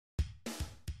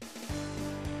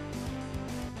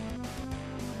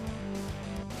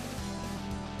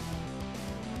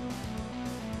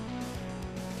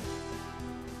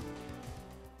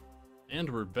And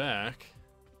we're back.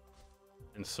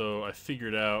 And so I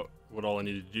figured out what all I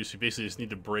needed to do. So you basically just need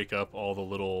to break up all the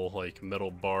little like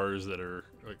metal bars that are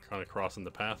like kind of crossing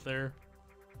the path there.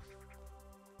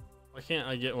 Why can't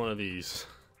I get one of these?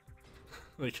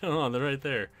 Like, come on, they're right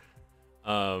there.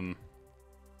 And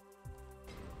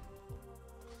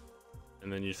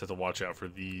then you just have to watch out for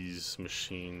these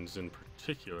machines in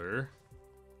particular.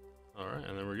 Alright,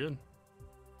 and then we're good.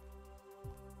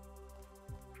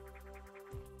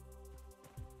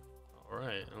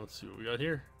 Alright, let's see what we got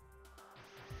here.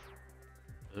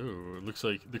 Ooh, it looks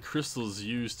like the crystals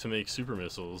used to make super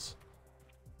missiles.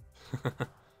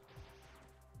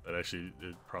 That actually,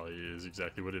 it probably is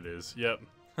exactly what it is. Yep.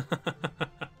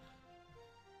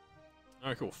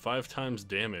 Alright, cool. 5 times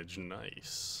damage.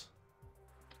 Nice.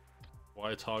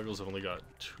 Y toggles, I've only got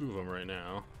 2 of them right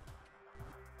now.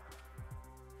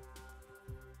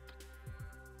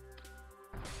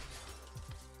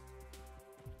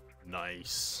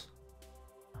 Nice.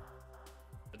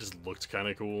 That just looked kind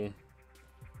of cool.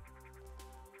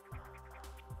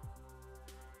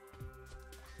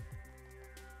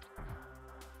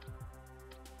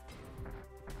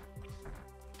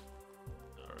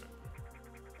 Alright.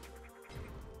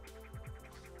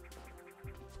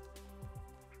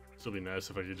 Still be nice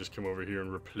if I could just come over here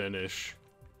and replenish.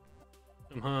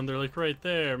 Come on, they're like right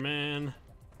there, man.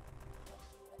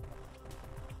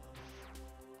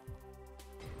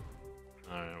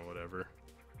 Alright, whatever.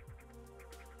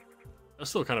 That's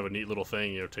still kind of a neat little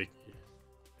thing, you know, actually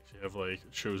have like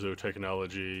Chozo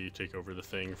technology, take over the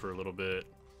thing for a little bit.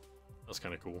 That's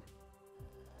kind of cool.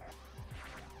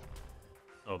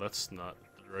 Oh, that's not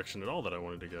the direction at all that I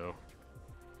wanted to go.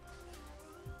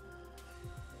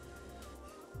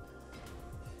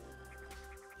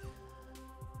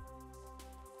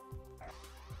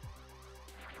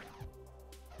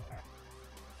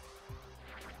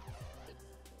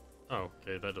 Oh,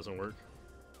 okay, that doesn't work.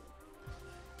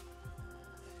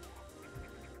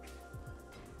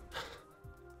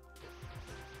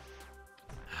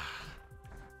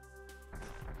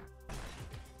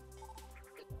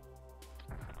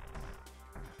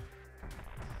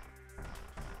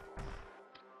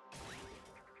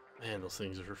 Man, those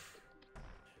things are...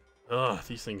 Ugh,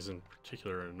 these things in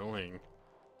particular are annoying.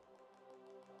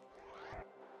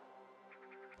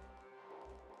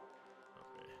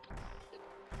 Okay.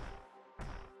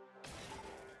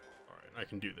 Alright, I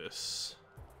can do this.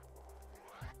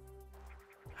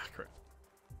 Ah, crap.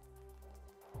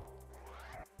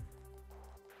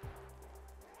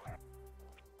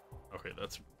 Okay,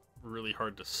 that's really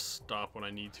hard to stop when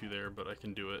I need to there, but I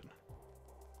can do it.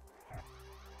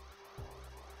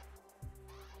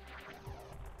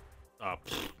 Ah,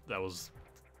 that was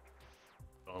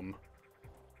dumb.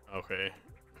 Okay.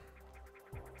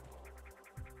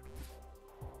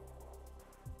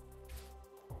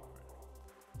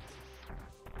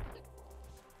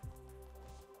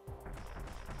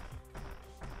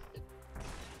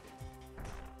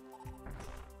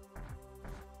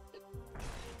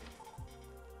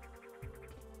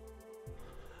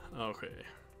 Okay.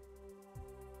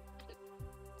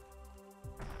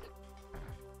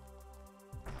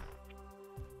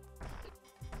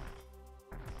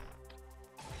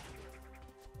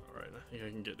 Alright, I think I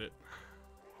can get it.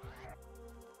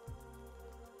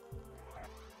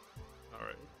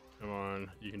 Alright, come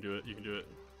on, you can do it, you can do it.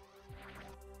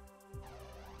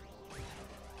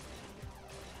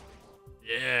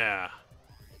 Yeah!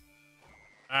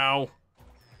 Ow!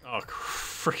 Oh,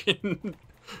 freaking...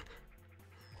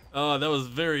 Oh, that was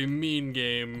very mean,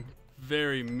 game.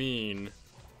 Very mean.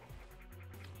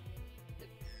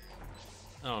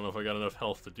 I don't know if I got enough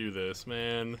health to do this,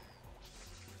 man.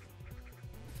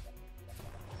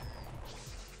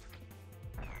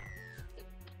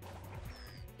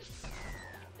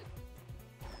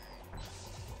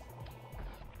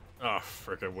 Oh,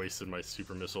 frick, I wasted my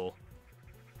super missile.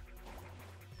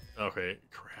 Okay,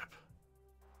 crap.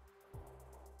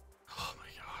 Oh my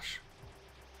gosh.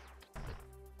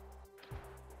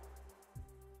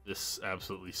 This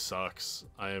absolutely sucks.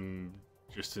 I am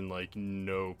just in like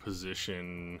no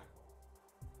position.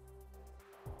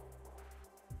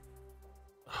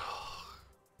 Oh,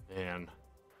 man.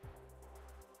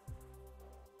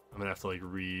 I'm gonna have to like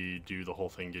redo the whole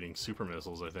thing getting super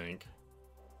missiles, I think.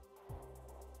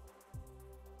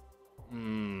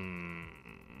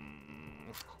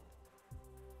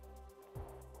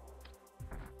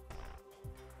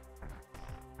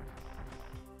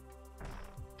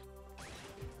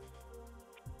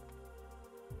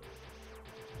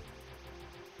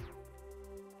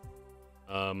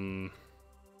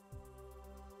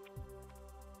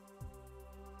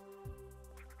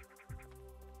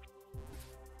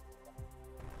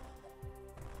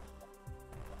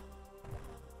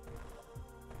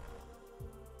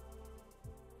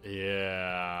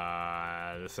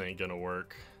 Yeah, this ain't gonna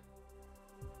work.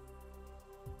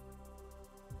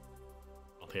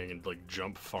 I don't think I can like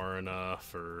jump far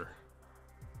enough or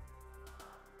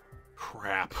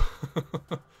crap.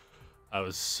 I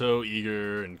was so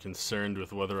eager and concerned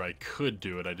with whether I could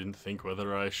do it, I didn't think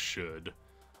whether I should.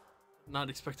 Not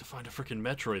expect to find a freaking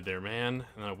Metroid there, man.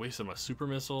 And I wasted my super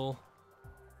missile.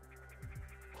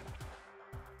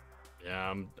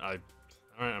 Yeah, alright,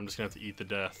 I'm just gonna have to eat the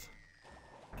death.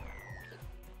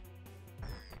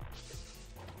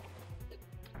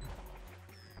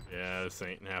 Yeah, this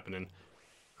ain't happening.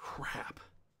 Crap.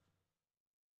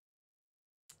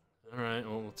 Alright,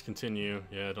 well, let's continue.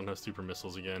 Yeah, I don't have super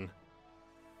missiles again.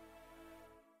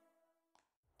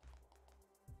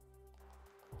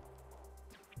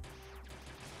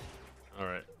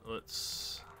 Alright,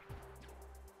 let's...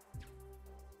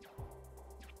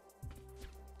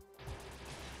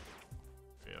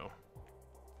 There we go.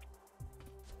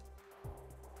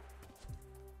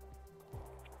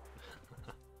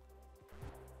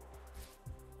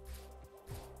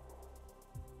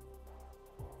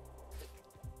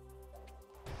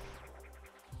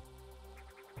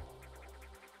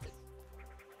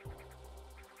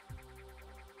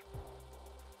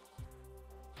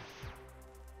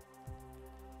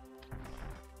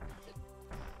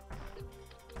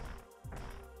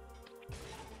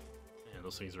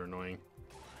 Those things are annoying.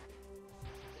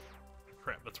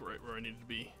 Crap, that's right where I needed to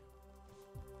be.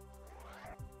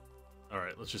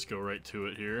 Alright, let's just go right to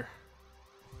it here.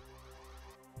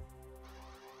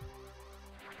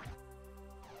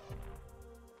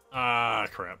 Ah,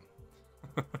 crap.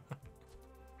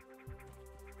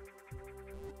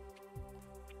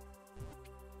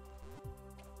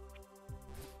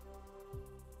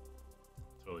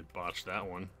 Totally botched that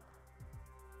one.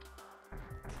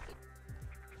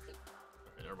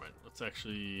 Never mind. Let's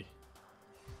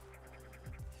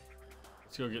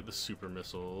go get the super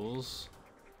missiles.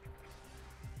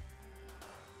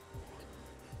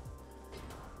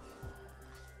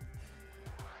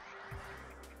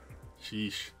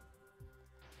 Sheesh.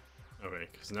 Okay,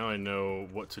 because now I know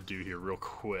what to do here real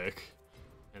quick,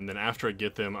 and then after I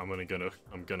get them, I'm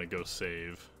gonna go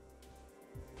save.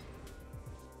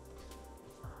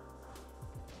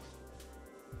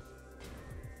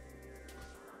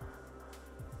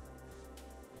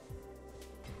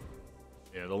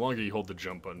 Yeah, the longer you hold the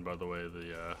jump button, by the way,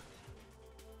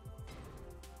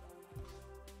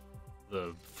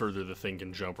 the further the thing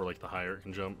can jump, or like the higher it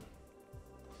can jump.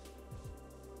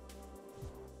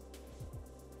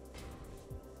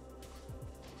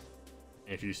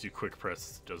 And if you just do quick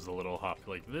press, it does the little hop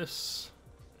like this.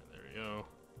 And there we go.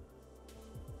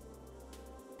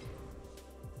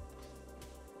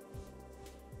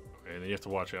 Okay, and then you have to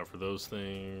watch out for those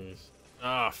things.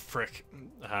 Ah, frick.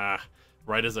 Ah,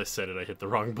 right as I said it, I hit the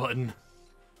wrong button.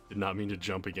 Did not mean to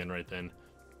jump again right then.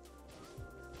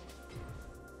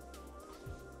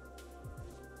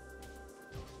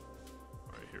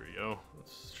 Alright, here we go.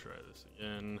 Let's try this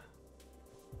again.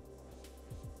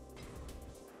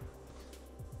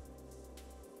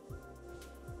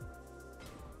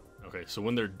 Okay, so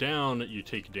when they're down, you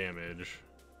take damage.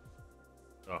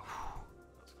 Oh,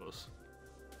 that's close.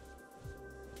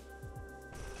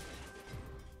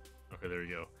 Okay, there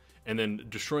you go. And then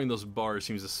destroying those bars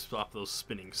seems to stop those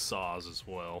spinning saws as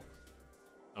well.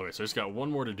 Okay, so I just got one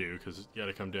more to do, because you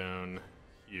gotta come down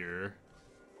here.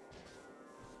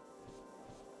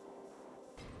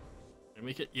 Can I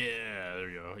make it? Yeah, there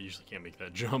we go. I usually can't make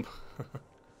that jump.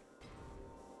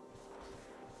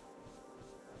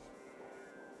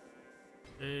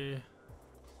 Okay.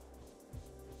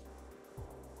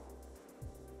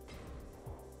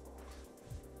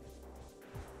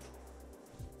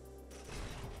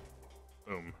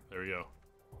 Boom. There we go.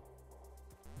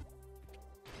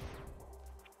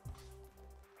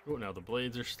 Oh, now the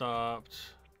blades are stopped.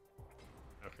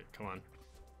 Okay, come on.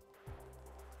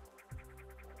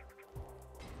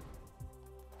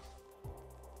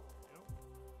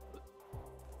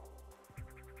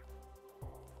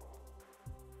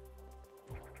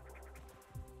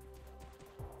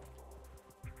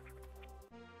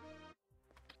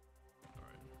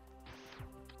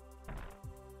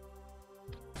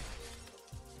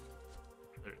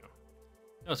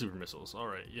 No super missiles.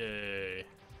 Alright, yay.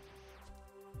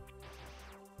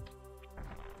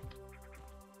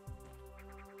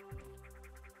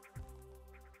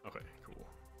 Okay, cool.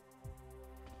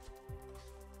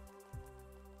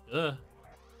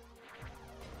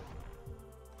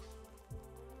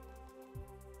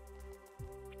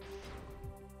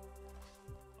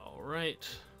 Alright.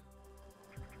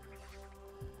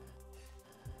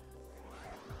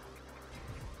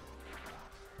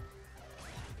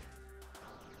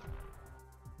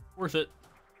 Worth it.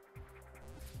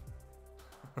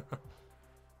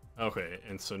 Okay,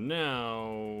 and so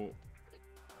now...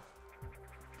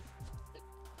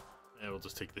 yeah, we'll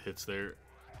just take the hits there.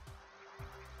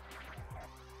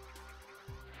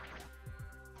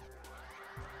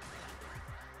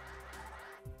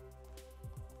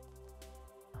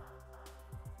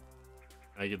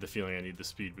 I get the feeling I need the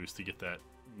speed boost to get that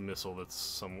missile that's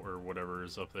somewhere, whatever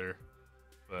is up there.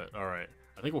 But alright,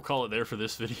 I think we'll call it there for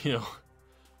this video.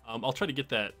 I'll try to get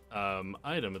that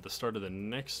item at the start of the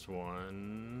next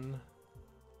one.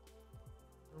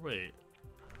 Or wait.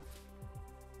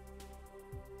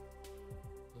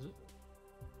 Is it?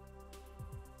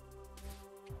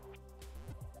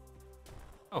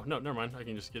 Oh, no, never mind. I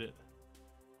can just get it.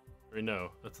 Or no,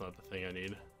 that's not the thing I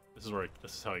need. This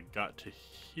is how I got to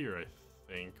here,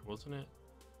 I think, wasn't it?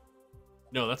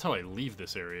 No, that's how I leave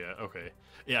this area. Okay.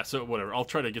 Yeah, so whatever. I'll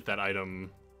try to get that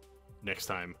item next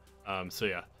time. So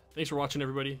yeah, thanks for watching,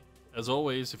 everybody. As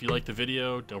always, if you like the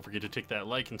video, don't forget to tick that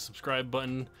like and subscribe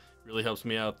button. It really helps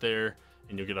me out there,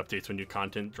 and you'll get updates when new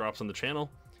content drops on the channel.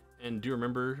 And do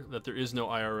remember that there is no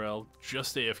IRL,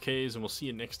 just AFKs, and we'll see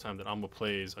you next time that Alma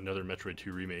plays another Metroid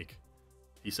 2 remake.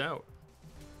 Peace out.